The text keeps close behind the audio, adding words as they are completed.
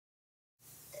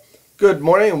Good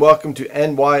morning and welcome to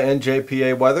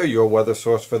NYNJPA Weather, your weather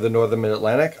source for the Northern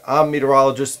Mid-Atlantic. I'm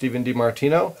meteorologist Stephen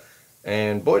DiMartino,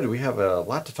 and boy do we have a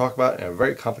lot to talk about and a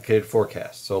very complicated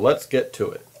forecast, so let's get to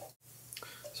it.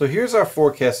 So here's our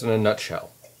forecast in a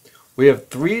nutshell. We have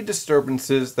three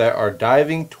disturbances that are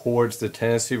diving towards the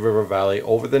Tennessee River Valley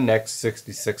over the next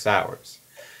 66 hours.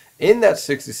 In that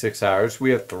 66 hours we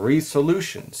have three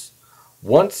solutions.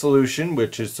 One solution,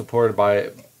 which is supported by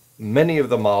many of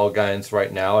the model guidance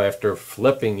right now after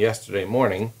flipping yesterday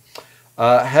morning,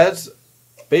 has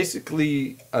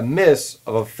basically a miss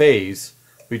of a phase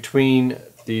between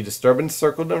the disturbance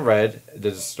circled in red,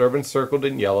 the disturbance circled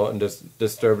in yellow, and the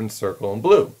disturbance circled in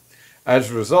blue.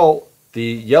 As a result, the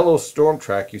yellow storm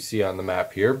track you see on the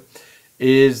map here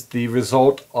is the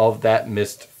result of that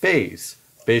missed phase.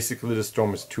 Basically, the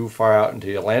storm is too far out into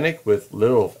the Atlantic with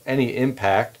little, if any,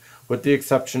 impact, with the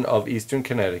exception of eastern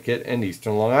Connecticut and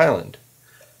eastern Long Island.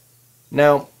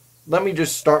 Now, let me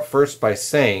just start first by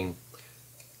saying,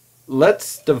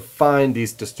 let's define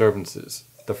these disturbances.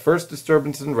 The first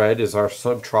disturbance in red is our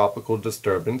subtropical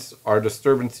disturbance, our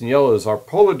disturbance in yellow is our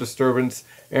polar disturbance,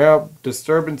 and our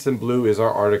disturbance in blue is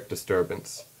our Arctic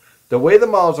disturbance. The way the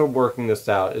models are working this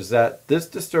out is that this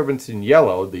disturbance in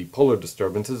yellow, the polar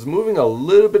disturbance, is moving a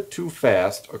little bit too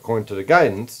fast, according to the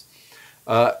guidance,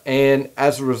 and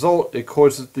as a result it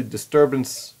causes the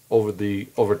disturbance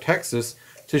over Texas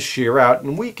to shear out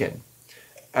and weaken.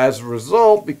 As a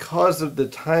result, because of the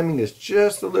timing is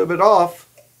just a little bit off,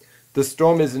 the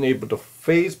storm isn't able to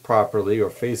phase properly or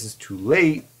phases too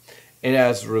late, and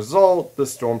as a result the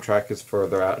storm track is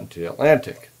further out into the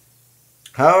Atlantic.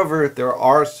 However, there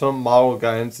are some model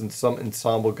guidance and some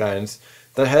ensemble guidance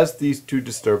that has these two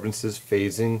disturbances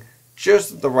phasing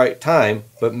just at the right time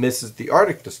but misses the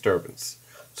Arctic disturbance.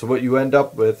 So what you end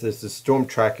up with is the storm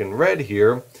track in red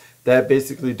here that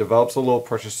basically develops a low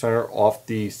pressure center off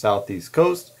the southeast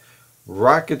coast,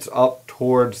 rockets up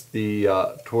towards the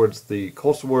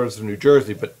coastal waters of New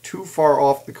Jersey, but too far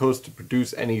off the coast to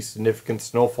produce any significant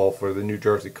snowfall for the New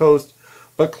Jersey coast,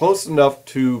 but close enough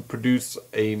to produce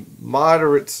a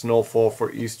moderate snowfall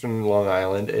for eastern Long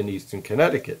Island and eastern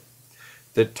Connecticut.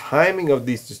 The timing of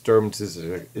these disturbances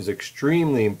is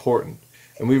extremely important,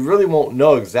 and we really won't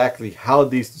know exactly how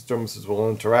these disturbances will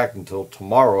interact until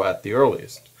tomorrow at the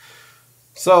earliest.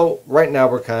 So right now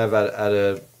we're kind of at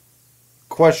a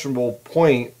questionable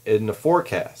point in the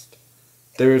forecast.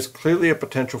 There is clearly a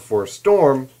potential for a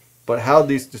storm, but how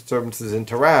these disturbances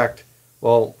interact,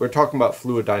 well, we're talking about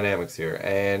fluid dynamics here,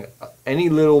 and any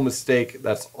little mistake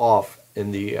that's off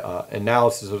in the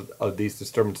analysis of these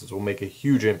disturbances will make a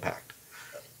huge impact.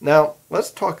 Now,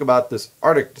 let's talk about this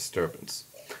Arctic disturbance.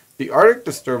 The Arctic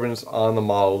disturbance on the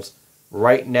models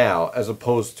right now, as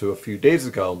opposed to a few days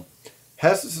ago,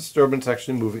 has this disturbance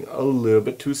actually moving a little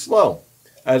bit too slow.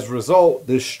 As a result,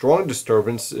 this strong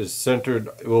disturbance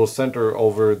will center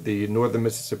over the northern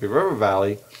Mississippi River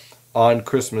Valley on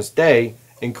Christmas Day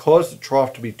and cause the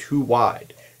trough to be too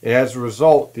wide. And as a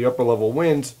result, the upper level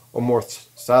winds are more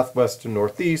southwest to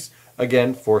northeast,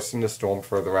 again forcing the storm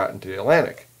further out into the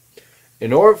Atlantic.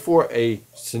 In order for a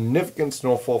significant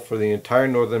snowfall for the entire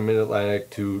northern mid-Atlantic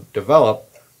to develop,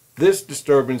 this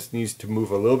disturbance needs to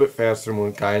move a little bit faster than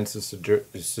what guidance is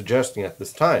suggesting at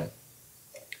this time.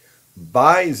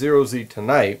 By 0Z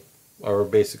tonight, or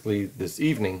basically this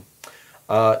evening,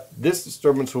 this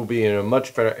disturbance will be in a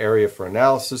much better area for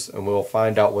analysis, and we'll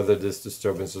find out whether this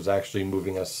disturbance is actually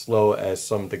moving as slow as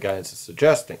some of the guidance is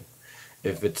suggesting.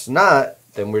 If it's not,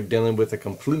 then we're dealing with a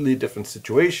completely different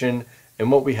situation,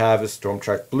 and what we have is storm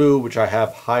track blue, which I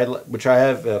have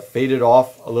faded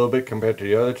off a little bit compared to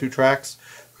the other two tracks,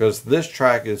 because this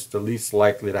track is the least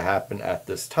likely to happen at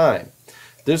this time.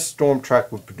 This storm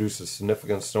track would produce a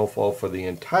significant snowfall for the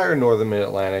entire northern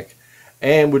mid-Atlantic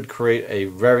and would create a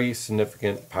very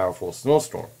significant, powerful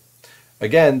snowstorm.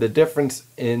 Again, the difference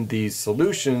in these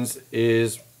solutions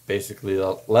is basically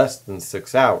less than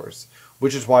 6 hours,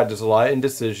 which is why there's a lot of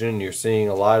indecision. You're seeing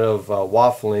a lot of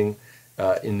waffling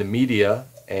in the media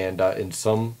and in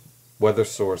some weather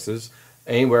sources,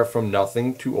 anywhere from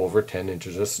nothing to over 10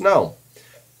 inches of snow,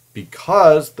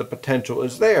 because the potential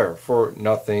is there for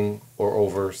nothing or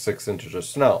over 6 inches of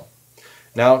snow.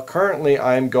 Now currently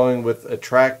I'm going with a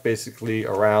track basically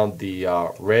around the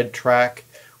red track,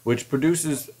 which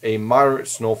produces a moderate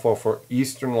snowfall for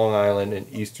eastern Long Island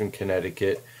and eastern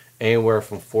Connecticut, anywhere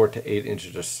from 4 to 8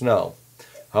 inches of snow.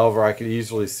 However, I could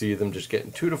easily see them just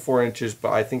getting 2 to 4 inches,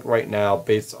 but I think right now,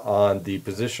 based on the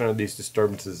position of these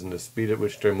disturbances and the speed at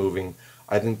which they're moving,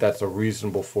 I think that's a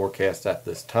reasonable forecast at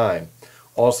this time.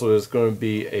 Also, there's going to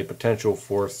be a potential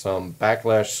for some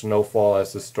backlash snowfall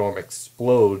as the storm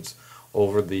explodes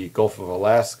over the Gulf of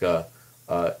Alaska,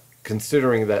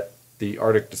 considering that the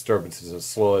Arctic disturbance is as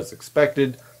slow as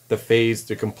expected.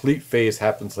 The complete phase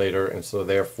happens later, and so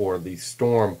therefore the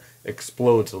storm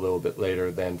explodes a little bit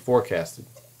later than forecasted.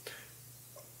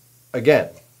 Again,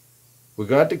 we're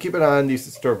going to have to keep an eye on these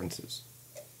disturbances.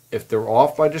 If they're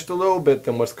off by just a little bit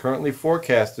than what's currently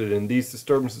forecasted and these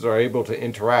disturbances are able to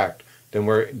interact, then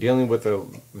we're dealing with a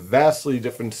vastly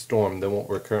different storm than what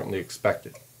we're currently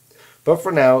expected. But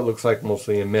for now, it looks like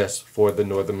mostly a miss for the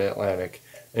northern Mid-Atlantic.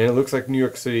 And it looks like New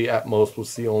York City at most will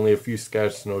see only a few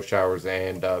scattered snow showers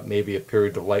and maybe a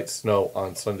period of light snow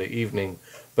on Sunday evening,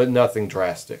 but nothing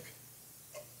drastic.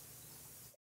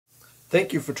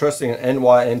 Thank you for trusting in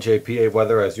NYNJPA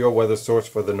Weather as your weather source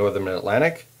for the northern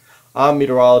Mid-Atlantic. I'm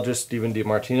meteorologist Stephen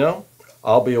DiMartino.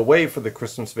 I'll be away for the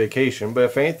Christmas vacation, but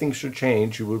if anything should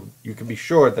change, you can be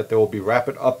sure that there will be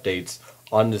rapid updates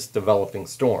on this developing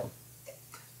storm.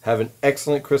 Have an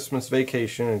excellent Christmas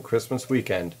vacation and Christmas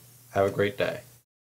weekend. Have a great day.